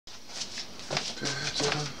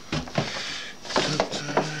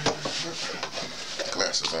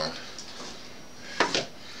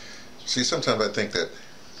See, sometimes I think that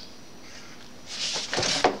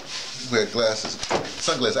wear glasses,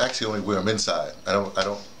 sunglasses. Actually, only wear them inside. I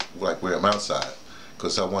don't like wear them outside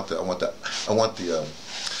because I want the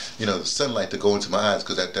you know, the sunlight to go into my eyes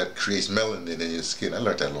because that creates melanin in your skin. I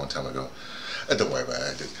learned that a long time ago. Don't worry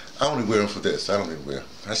about it. I only wear them for this. I don't even wear.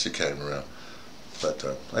 I should carry them around, but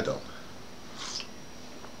I don't.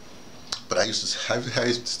 But I used to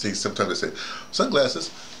think sometimes they say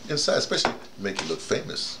sunglasses inside, especially make you look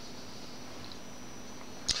famous.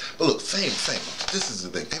 But look, fame. This is the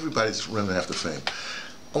thing. Everybody's running after fame.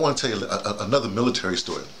 I want to tell you another military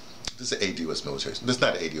story. This is an ADOS military. This is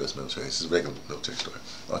not an ADOS military. This is a regular military story.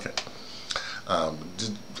 Okay.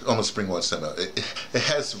 Almost spring one summer. It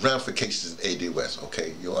has ramifications in ADOS.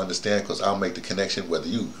 Okay, you'll understand because I'll make the connection. Whether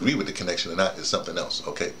you agree with the connection or not is something else.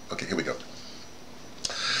 Okay. Okay. Here we go.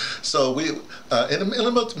 So we in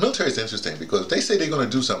the military is interesting because if they say they're going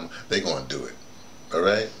to do something, they're going to do it. All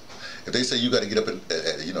right. If they say you got to get up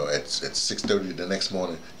at you know at 6:30 the next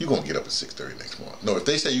morning, you're gonna get up at 6:30 next morning. No, if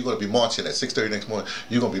they say you're gonna be marching at 6:30 next morning,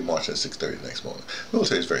 you're gonna be marching at 6:30 next morning.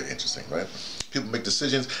 Military is very interesting, right? People make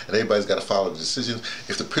decisions, and everybody's got to follow the decisions.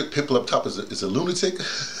 If the people up top is a lunatic,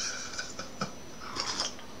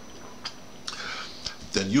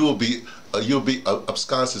 then you'll be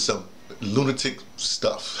absconded to some lunatic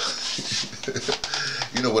stuff.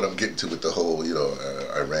 You know what I'm getting to with the whole, you know,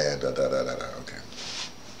 Iran, okay.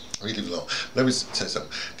 Leave it alone. Let me tell you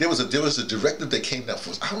something. There was a directive that came down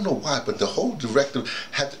for us. I don't know why, but the whole directive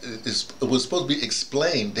was supposed to be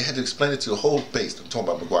explained. They had to explain it to the whole base. I'm talking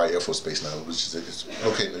about McGuire Air Force Base now, which is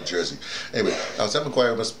located in New Jersey. Anyway, I was at McGuire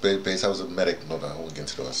Air Force Base. I was a medic. No, I won't get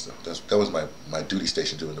into all that stuff. That was my duty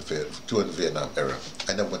station during the Vietnam era.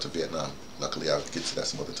 I never went to Vietnam. Luckily, I'll get to that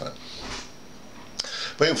some other time.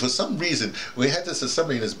 But anyway, for some reason, we had this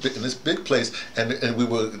assembly in this big place, and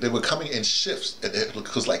they were coming in shifts,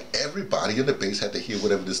 because like everybody in the base had to hear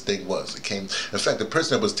whatever this thing was. It came. In fact, the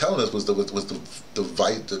person that was telling us was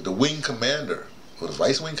the wing commander or the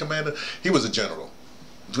vice wing commander. He was a general,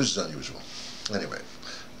 which is unusual. Anyway.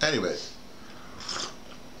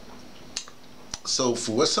 So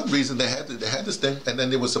for some reason they had this thing, and then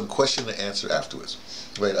there was some question and answer afterwards.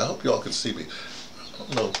 Wait, I hope you all can see me. I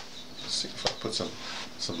don't know. Let's see if I put some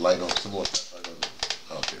light on, some more light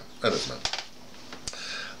on. Okay, that is not.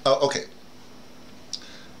 Okay.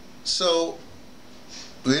 So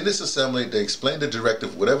in this assembly, they explained the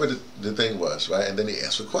directive, whatever the thing was, right? And then they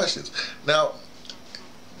asked for questions. Now,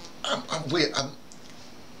 I'm weird.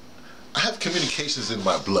 I have communications in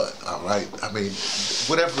my blood, all right? I mean,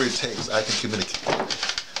 whatever it takes, I can communicate.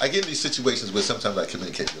 I get in these situations where sometimes I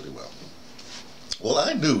communicate really well. Well,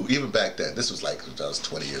 I knew, even back then, this was like I was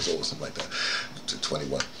 20 years old, something like that,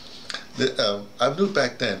 21. I knew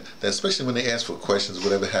back then that especially when they ask for questions or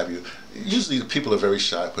whatever have you, usually the people are very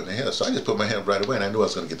shy putting their hand up. So I just put my hand up right away, and I knew I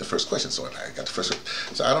was going to get the first question, so I got the first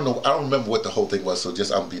question. So I don't remember what the whole thing was, so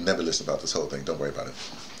just I'll be nebulous about this whole thing. Don't worry about it.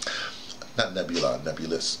 Not nebula,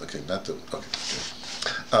 nebulous. Okay, not the, okay.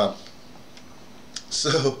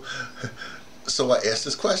 So I asked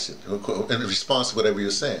this question in response to whatever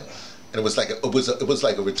you're saying. And it was like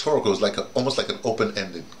a rhetorical. It was almost like an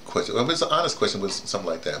open-ended question. It was an honest question with something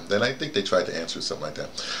like that. Then I think they tried to answer something like that.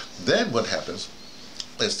 Then what happens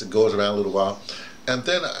is it goes around a little while, and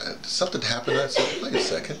then something happened. I said, wait a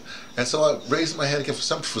second. And so I raised my hand again.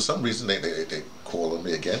 For some reason they call on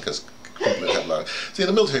me again because people have a lot. See, in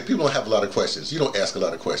the military, people don't have a lot of questions. You don't ask a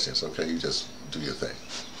lot of questions. Okay, you just do your thing.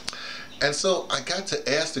 And so I got to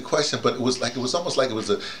ask the question, but it was almost like it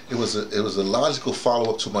was a logical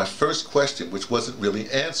follow-up to my first question, which wasn't really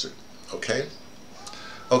answered. Okay.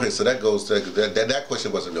 Okay, so that goes to that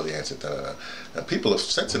question wasn't really answered. And people are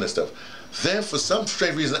sensing this stuff. Then for some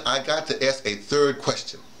strange reason, I got to ask a third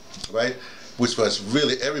question, right? Which was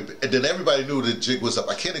really and then everybody knew the jig was up.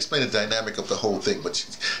 I can't explain the dynamic of the whole thing, but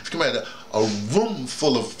if you come out a room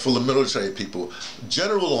full of military people,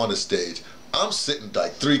 general on the stage. I'm sitting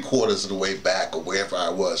like 3/4 of the way back or wherever I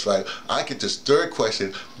was, right? I get this third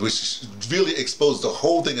question, which really exposed the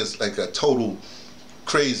whole thing as like a total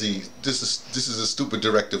crazy, this is a stupid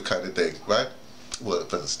directive kind of thing, right? Well,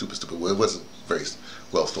 it wasn't stupid. Well, it wasn't very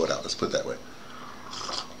well thought out, let's put it that way.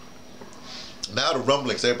 Now the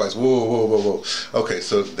rumblings, everybody's whoa. Okay,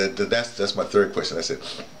 so that's my third question. I said,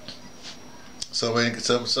 so when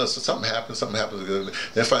something happens.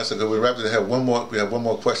 Then finally said, we have one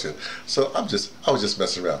more question. So I was just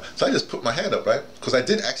messing around. So I just put my hand up, right? Because I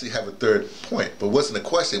did actually have a third point, but it wasn't a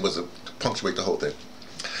question. It was to punctuate the whole thing.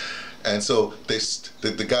 And so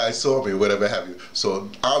the guy saw me, or whatever have you. So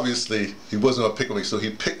obviously he wasn't gonna pick on me. So he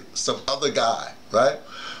picked some other guy, right?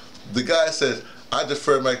 The guy said, I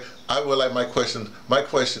I would like my question,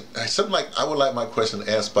 something like, I would like my question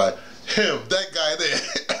asked by him, that guy there,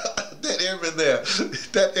 that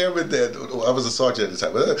airman there, I was a sergeant at the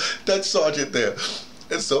time, that sergeant there.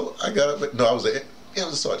 And so I got up, no, I was a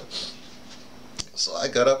sergeant. So I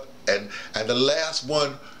got up, and the last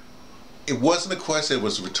one, it wasn't a question, it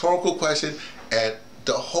was a rhetorical question, and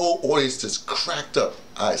the whole audience just cracked up.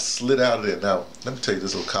 I slid out of there. Now, let me tell you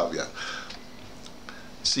this little caveat.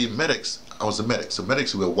 See, medics, I was a medic, so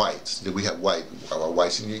medics were whites. We had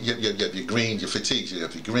whites, and you have your greens, your fatigues, you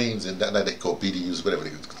have your greens, and that they call BDUs, whatever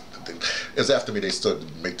they. It was after me they started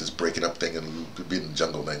to make this breaking up thing and be in the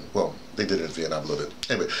jungle thing. Well, they did it in Vietnam a little bit.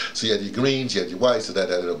 Anyway, so you had your greens, you had your whites, so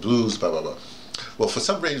that blues, blah, blah, blah. Well, for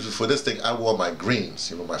some reason, for this thing, I wore my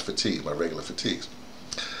greens, my fatigues, my regular fatigues.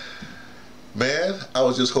 Man, I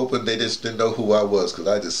was just hoping they just didn't know who I was, because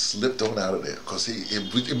I just slipped on out of there. Because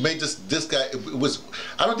it made this guy, it was,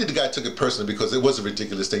 I don't think the guy took it personally, because it was a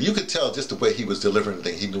ridiculous thing. You could tell just the way he was delivering the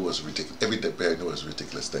thing, he knew it was ridiculous. Everything Barry knew it was a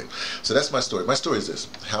ridiculous thing. So that's my story. My story is this,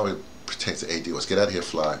 how it pertains to ADOS. Get out of here,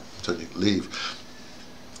 fly, until you leave.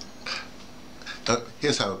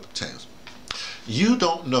 Here's how it pertains. You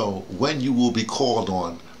don't know when you will be called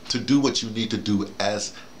on to do what you need to do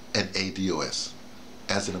as an ADOS.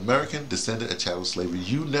 As an American descendant of chattel slavery,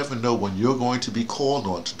 you never know when you're going to be called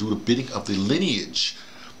on to do the bidding of the lineage.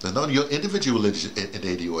 Not only your individual lineage in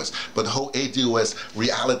ADOS, but the whole ADOS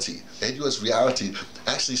reality. ADOS reality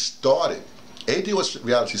actually started. ADOS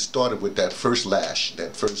reality started with that first lash,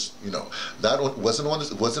 that first,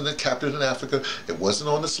 wasn't a captive in Africa, it wasn't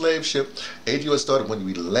on the slave ship. ADOS started when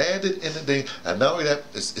we landed in the thing, and not only that,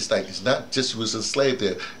 it's not just you was a slave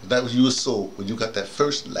there, that was you was sold when you got that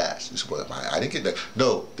first lash. You said, well, I didn't get that.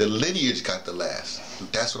 No, the lineage got the lash.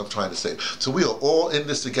 That's what I'm trying to say. So we are all in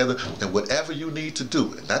this together, and whatever you need to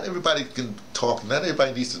do, and not everybody can talk, not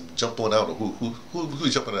everybody needs to jump on out, or who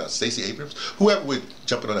jumping on out, Stacey Abrams, whoever we're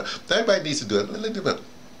jumping on out, not everybody needs to do it.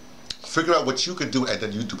 Figure out what you can do, and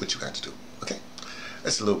then you do what you got to do. Okay?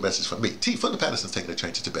 That's a little message from me. T from the Patterson's taking the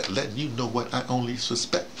train to Tibet, letting you know what I only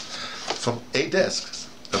suspect from a desk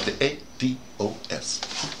of the ADOS.